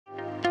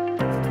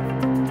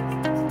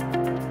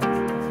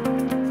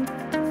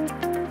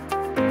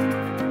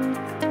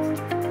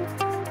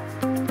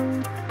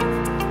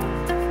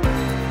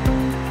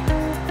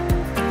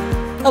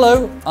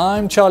Hello,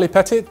 I'm Charlie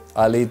Pettit.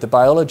 I lead the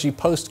Biology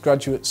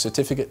Postgraduate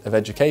Certificate of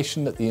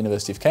Education at the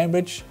University of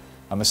Cambridge.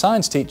 I'm a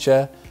science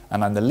teacher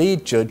and I'm the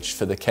lead judge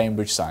for the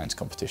Cambridge Science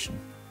Competition.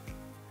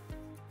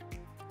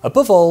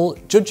 Above all,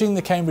 judging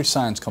the Cambridge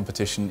Science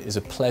Competition is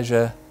a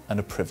pleasure and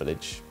a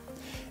privilege.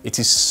 It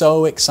is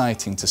so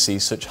exciting to see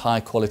such high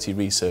quality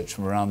research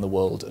from around the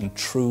world and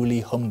truly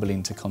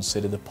humbling to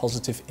consider the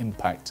positive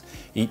impact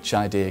each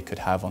idea could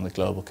have on the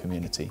global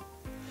community.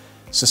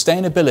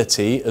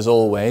 Sustainability, as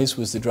always,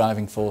 was the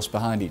driving force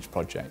behind each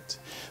project,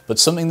 but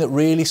something that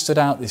really stood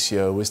out this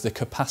year was the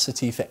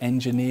capacity for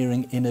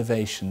engineering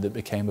innovation that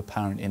became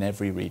apparent in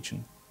every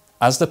region.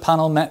 As the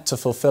panel met to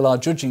fulfil our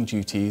judging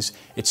duties,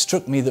 it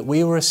struck me that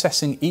we were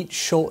assessing each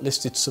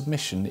shortlisted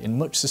submission in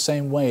much the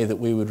same way that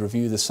we would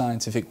review the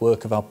scientific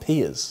work of our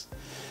peers.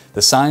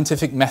 The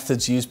scientific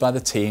methods used by the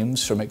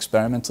teams, from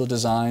experimental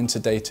design to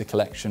data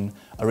collection,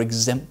 are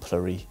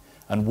exemplary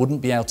and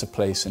wouldn't be out of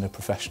place in a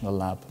professional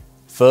lab.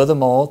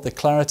 Furthermore, the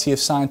clarity of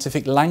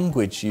scientific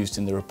language used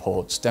in the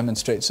reports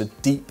demonstrates a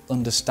deep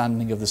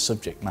understanding of the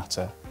subject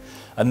matter,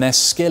 and their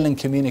skill in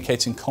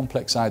communicating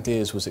complex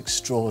ideas was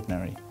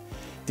extraordinary.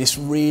 This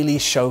really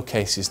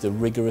showcases the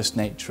rigorous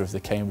nature of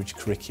the Cambridge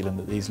curriculum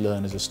that these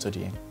learners are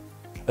studying.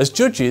 As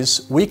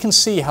judges, we can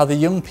see how the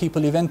young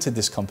people who've entered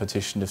this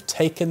competition have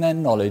taken their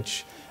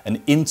knowledge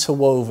and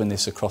interwoven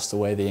this across the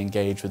way they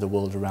engage with the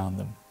world around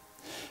them.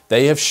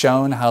 They have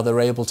shown how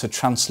they're able to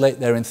translate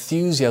their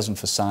enthusiasm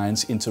for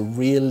science into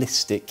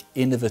realistic,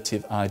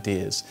 innovative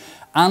ideas,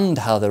 and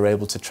how they're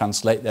able to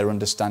translate their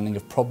understanding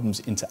of problems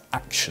into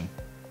action.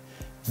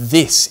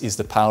 This is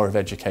the power of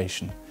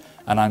education,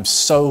 and I'm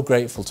so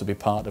grateful to be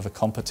part of a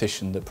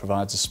competition that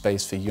provides a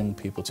space for young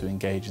people to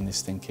engage in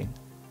this thinking.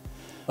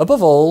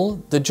 Above all,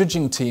 the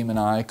judging team and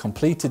I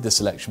completed the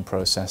selection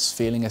process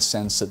feeling a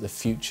sense that the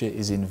future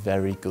is in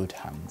very good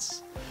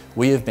hands.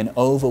 We have been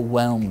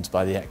overwhelmed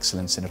by the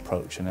excellence in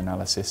approach and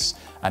analysis,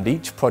 and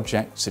each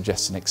project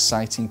suggests an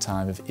exciting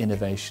time of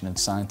innovation and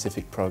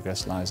scientific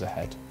progress lies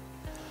ahead.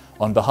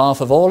 On behalf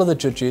of all of the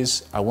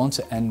judges, I want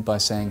to end by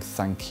saying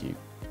thank you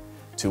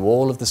to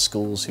all of the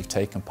schools who've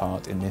taken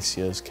part in this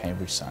year's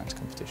Cambridge Science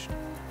Competition.